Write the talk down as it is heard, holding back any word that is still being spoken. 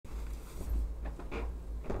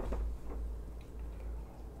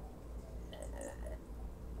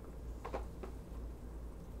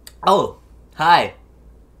Oh, hi.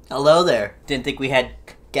 Hello there. Didn't think we had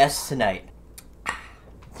guests tonight.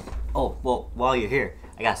 Oh, well, while you're here,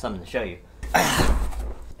 I got something to show you.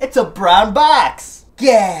 It's a brown box!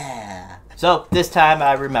 Yeah! So, this time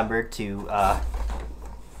I remembered to,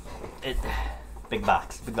 big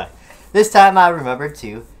box. This time I remembered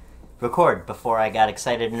to record before I got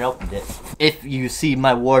excited and opened it. If you see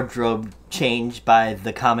my wardrobe change by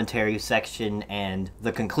the commentary section and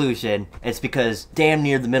the conclusion, it's because damn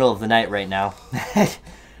near the middle of the night right now.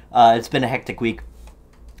 It's been a hectic week,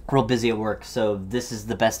 real busy at work, so this is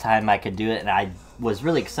the best time I could do it, and I was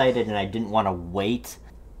really excited and I didn't want to wait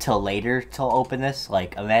till later to open this.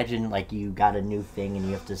 Like, imagine like you got a new thing and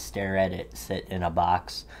you have to stare at it sit in a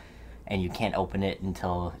box and you can't open it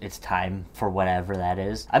until it's time for whatever that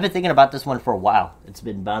is. I've been thinking about this one for a while. It's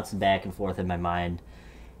been bouncing back and forth in my mind.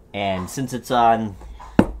 And since it's on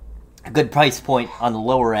a good price point on the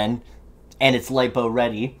lower end, and it's lipo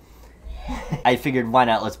ready, I figured why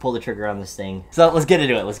not, let's pull the trigger on this thing. So let's get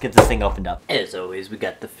into it, let's get this thing opened up. As always, we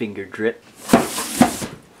got the finger drip.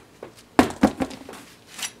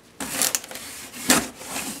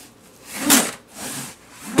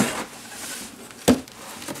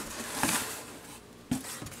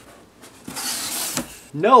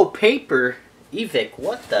 No paper? Evike,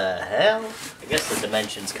 what the hell? I guess the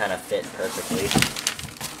dimensions kind of fit perfectly.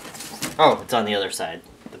 Oh, it's on the other side.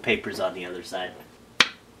 The paper's on the other side.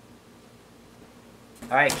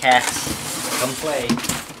 Alright, cats. Come play.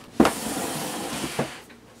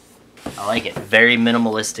 I like it. Very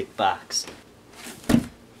minimalistic box.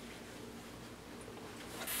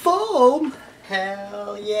 Foam?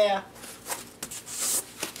 Hell yeah.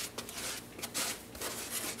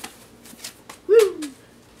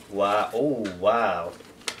 Wow. Oh, wow.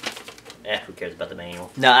 Who cares about the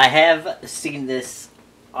manual? Now, I have seen this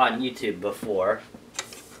on YouTube before.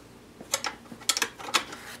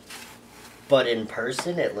 But in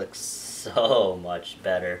person, it looks so much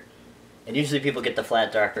better. And usually people get the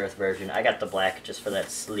flat dark earth version. I got the black just for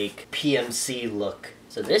that sleek PMC look.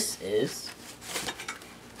 So this is...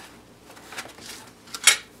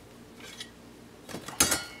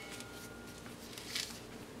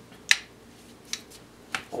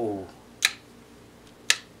 Oh.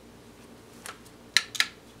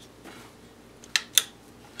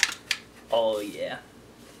 Oh yeah.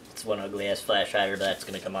 It's one ugly ass flash hider, but that's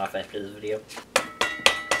gonna come off after this video.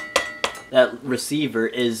 That receiver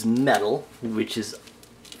is metal, which is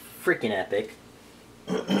freaking epic.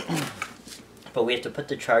 But we have to put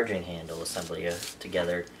the charging handle assembly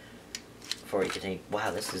together before we continue.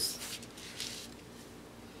 Wow, this is...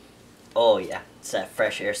 Oh yeah, it's that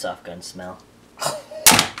fresh airsoft gun smell.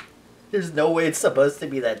 There's no way it's supposed to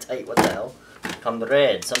be that tight, what the hell?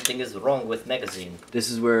 Comrade, something is wrong with magazine.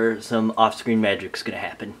 This is where some off-screen magic's gonna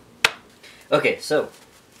happen. Okay, so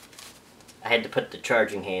I had to put the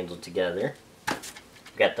charging handle together.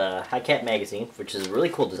 We got the high cap magazine, which is a really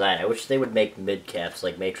cool design. I wish they would make mid caps,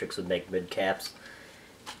 like Matrix would make mid caps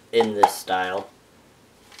in this style.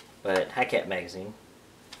 But high cap magazine.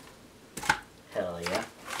 Hell yeah.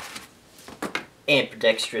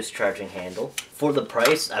 Ambidextrous charging handle. For the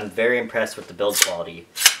price, I'm very impressed with the build quality.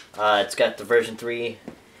 It's got the version 3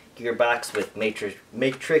 gearbox with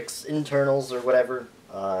matrix internals or whatever.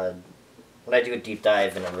 When I do a deep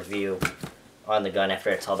dive and a review on the gun after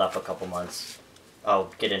it's held up a couple months,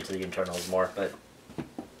 I'll get into the internals more. But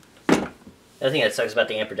the other thing that sucks about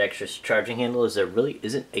the ambidextrous charging handle is there really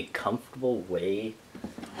isn't a comfortable way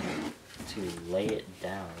to lay it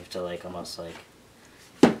down. You have to like almost like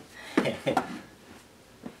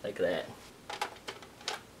like that.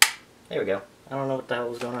 There we go. I don't know what the hell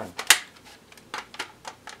was going on.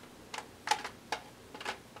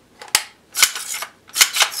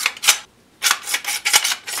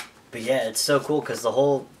 But yeah, it's so cool because the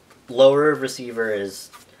whole lower receiver is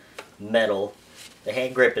metal. The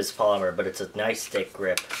hand grip is polymer, but it's a nice thick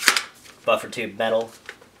grip. Buffer tube metal.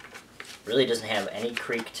 Really doesn't have any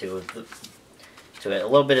creak to it. A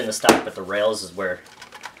little bit in the stock, but the rails is where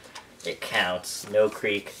it counts. No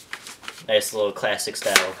creak. Nice little classic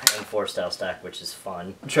style M4 style stock, which is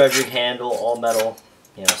fun. Charging handle, all metal,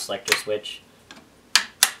 you know, selector switch.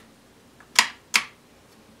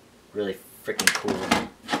 Really freaking cool.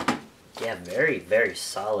 Yeah, very, very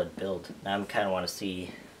solid build. Now I kind of want to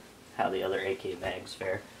see how the other AK mags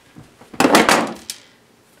fare.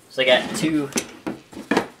 So I got two...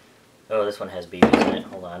 Oh, this one has BBs in it.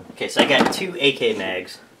 Hold on. Okay, so I got two AK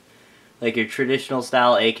mags. Like your traditional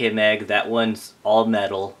style AK mag, that one's all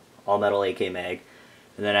metal AK mag.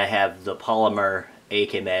 And then I have the polymer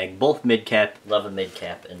AK mag, both mid-cap. Love a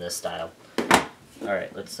mid-cap in this style.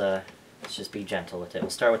 Alright, let's just be gentle with it.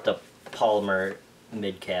 We'll start with the polymer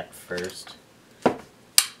mid-cap first.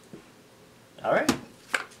 Alright.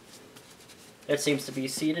 It seems to be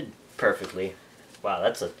seated perfectly. Wow,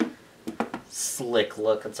 that's a slick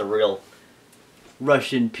look. That's a real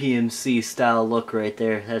Russian PMC style look right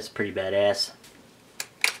there. That's pretty badass.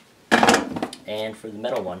 And for the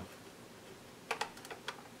metal one.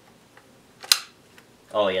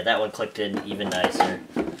 Oh yeah, that one clicked in even nicer.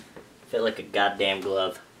 Fit like a goddamn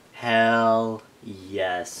glove. Hell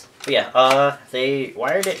yes. But yeah, they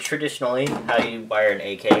wired it traditionally, how you wire an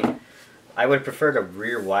AK. I would prefer to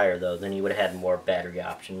rear wire though, then you would have had more battery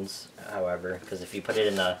options, however, because if you put it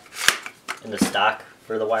in the stock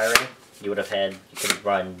for the wiring, you would have had, you could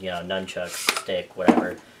run, you know, nunchucks, stick,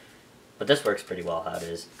 whatever. But this works pretty well how it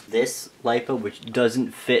is. This lipo, which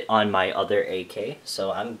doesn't fit on my other AK,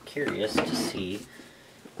 so I'm curious to see.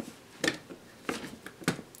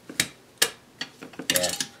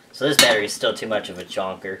 Yeah, so this battery is still too much of a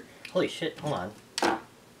chonker. Holy shit, hold on.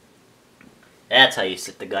 That's how you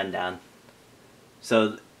sit the gun down.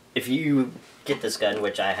 So if you get this gun,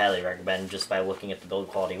 which I highly recommend just by looking at the build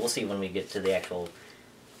quality, we'll see when we get to the actual,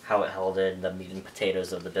 how it held in, the meat and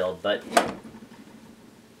potatoes of the build, but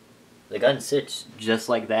the gun sits just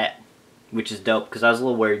like that, which is dope, because I was a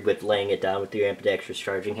little worried with laying it down with the ambidextrous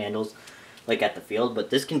charging handles, like at the field,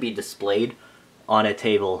 but this can be displayed on a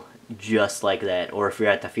table just like that, or if you're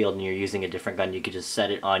at the field and you're using a different gun, you could just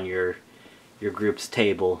set it on your group's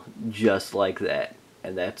table just like that,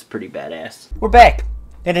 and that's pretty badass. We're back,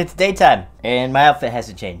 and it's daytime, and my outfit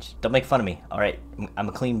hasn't changed. Don't make fun of me, alright? I'm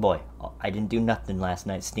a clean boy. I didn't do nothing last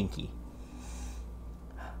night stinky.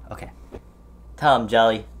 Okay. Tom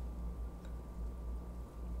Jolly.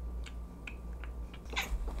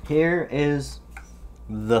 Here is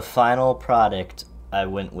the final product I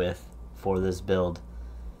went with for this build.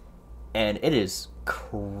 And it is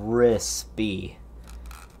crispy.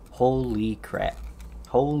 Holy crap.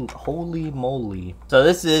 Holy moly. So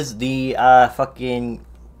this is the fucking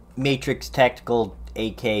Matrix Tactical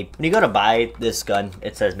AK. When you go to buy this gun,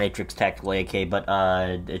 it says Matrix Tactical AK, but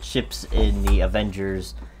it ships in the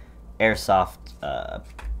Avengers Airsoft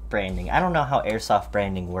branding. I don't know how Airsoft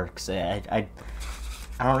branding works. I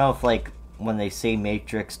don't know if, like, when they say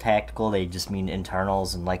Matrix Tactical, they just mean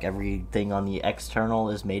internals, and, like, everything on the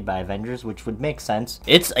external is made by Avengers, which would make sense.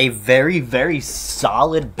 It's a very, very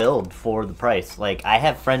solid build for the price. Like, I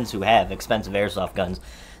have friends who have expensive Airsoft guns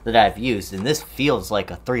that I've used, and this feels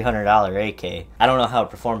like a $300 AK. I don't know how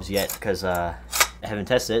it performs yet, because I haven't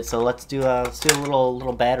tested it, so let's do a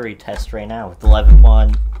little battery test right now with the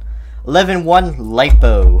 11.1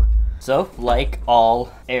 LiPo. So, like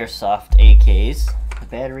all Airsoft AKs, the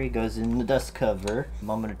battery goes in the dust cover.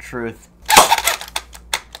 Moment of truth.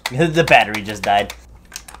 The battery just died.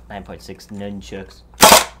 9.6 nunchucks.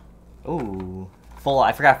 Ooh.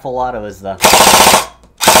 I forgot full auto is the...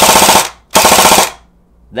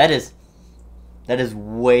 That is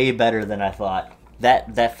way better than I thought.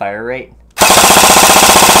 That fire rate.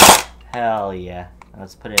 Hell yeah.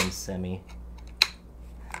 Let's put it in semi.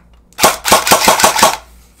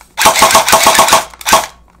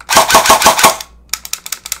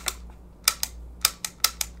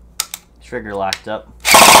 Trigger locked up.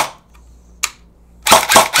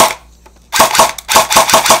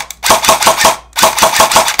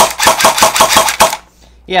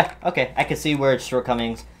 Yeah, okay, I can see where its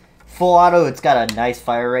shortcomings. Full auto, it's got a nice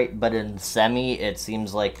fire rate, but in semi, it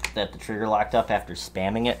seems like that the trigger locked up after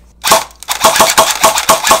spamming it.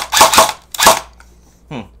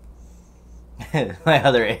 My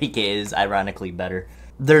other AK is ironically better.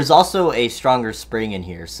 There's also a stronger spring in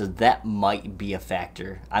here, so that might be a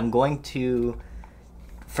factor. I'm going to,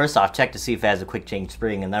 first off, check to see if it has a quick change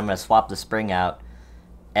spring, and then I'm going to swap the spring out,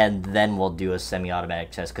 and then we'll do a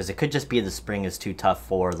semi-automatic test, because it could just be the spring is too tough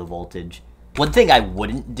for the voltage. One thing I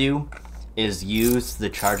wouldn't do is use the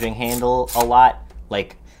charging handle a lot.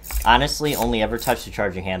 Like, honestly, only ever touch the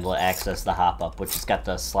charging handle to access the hop-up, which has got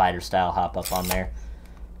the slider-style hop-up on there.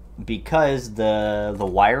 Because the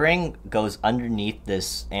wiring goes underneath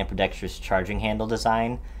this ambidextrous charging handle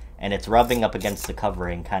design, and it's rubbing up against the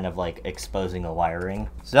covering, kind of like exposing the wiring.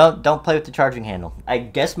 So don't play with the charging handle. I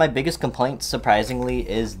guess my biggest complaint, surprisingly,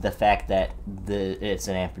 is the fact that it's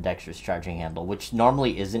an ambidextrous charging handle, which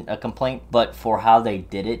normally isn't a complaint, but for how they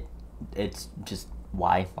did it, it's just,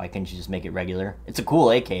 why? Why couldn't you just make it regular? It's a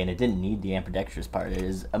cool AK, and it didn't need the ambidextrous part. It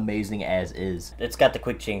is amazing as is. It's got the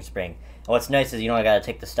quick change spring. And what's nice is you don't gotta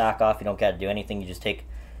take the stock off. You don't gotta do anything. You just take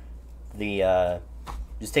the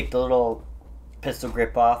little pistol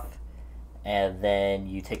grip off, and then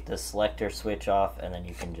you take the selector switch off, and then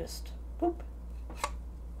you can just boop.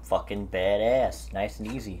 Fucking badass. Nice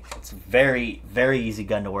and easy. It's a very, very easy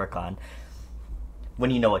gun to work on. when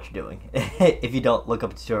you know what you're doing. If you don't, look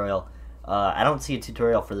up a tutorial. I don't see a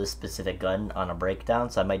tutorial for this specific gun on a breakdown,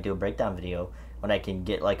 so I might do a breakdown video when I can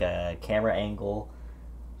get like a camera angle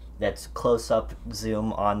that's close up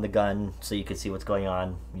zoom on the gun so you can see what's going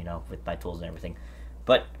on, you know, with my tools and everything.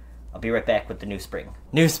 But I'll be right back with the new spring.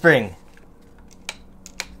 New spring!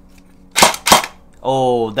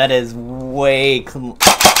 Oh, that is way cool.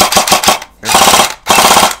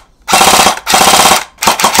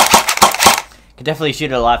 Can definitely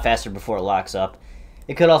shoot it a lot faster before it locks up.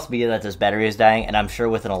 It could also be that this battery is dying, and I'm sure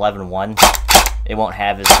with an 11.1 it won't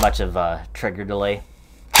have as much of a trigger delay.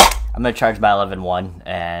 I'm going to charge my 11.1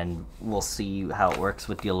 and we'll see how it works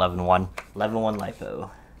with the 11.1. 11.1 lipo.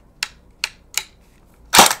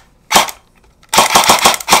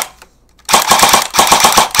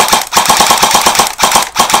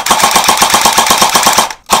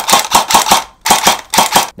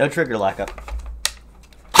 No trigger lockup.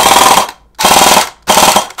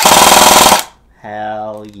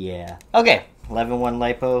 Hell yeah. Okay, 11.1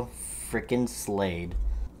 lipo, frickin' slayed.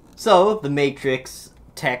 So, the Matrix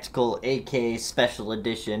Tactical AK Special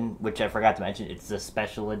Edition, which I forgot to mention, it's the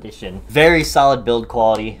Special Edition. Very solid build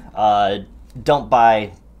quality. Don't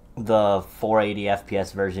buy the 480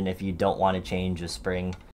 FPS version if you don't want to change a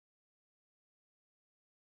spring.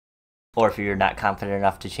 Or if you're not confident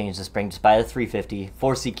enough to change the spring, just buy the 350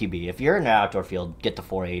 for CQB. If you're in an outdoor field, get the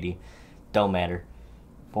 480. Don't matter.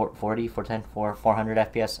 440, 410, 400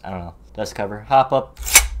 FPS? I don't know. Dust cover. Hop up.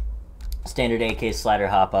 Standard AK slider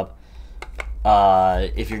hop up.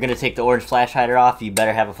 If you're going to take the orange flash hider off, you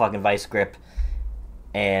better have a fucking vice grip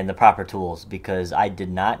and the proper tools, because I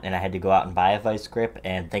did not, and I had to go out and buy a vice grip,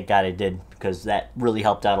 and thank God I did, because that really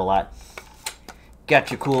helped out a lot.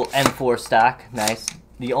 Got your cool M4 stock. Nice.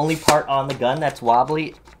 The only part on the gun that's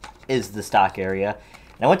wobbly is the stock area.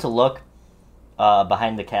 And I went to look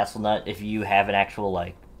behind the castle nut. If you have an actual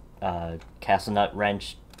like castle nut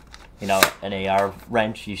wrench, you know, an AR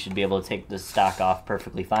wrench, you should be able to take the stock off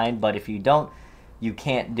perfectly fine. But if you don't, you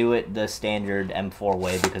can't do it the standard M4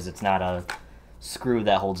 way, because it's not a screw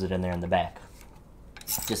that holds it in there in the back.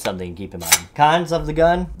 Just something to keep in mind. Cons of the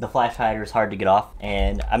gun: the flash hider is hard to get off,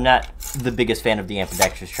 and I'm not the biggest fan of the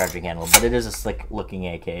ambidextrous charging handle, but it is a slick looking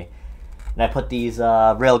AK. And I put these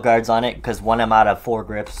rail guards on it because one, I'm out of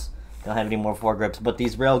foregrips. Don't have any more foregrips, but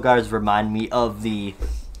these rail guards remind me of the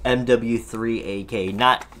MW3 AK.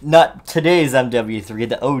 Not today's MW3,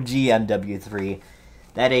 the OG MW3.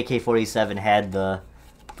 That AK-47 had the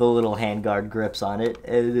little handguard grips on it.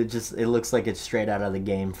 It looks like it's straight out of the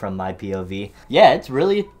game from my POV. Yeah, it's a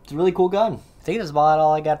really cool gun. I think that's about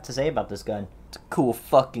all I got to say about this gun. It's a cool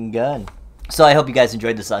fucking gun. So I hope you guys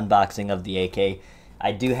enjoyed this unboxing of the AK.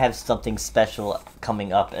 I do have something special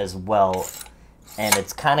coming up as well, and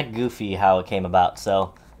it's kind of goofy how it came about.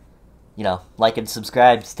 So, you know, like and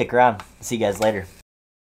subscribe, stick around. See you guys later.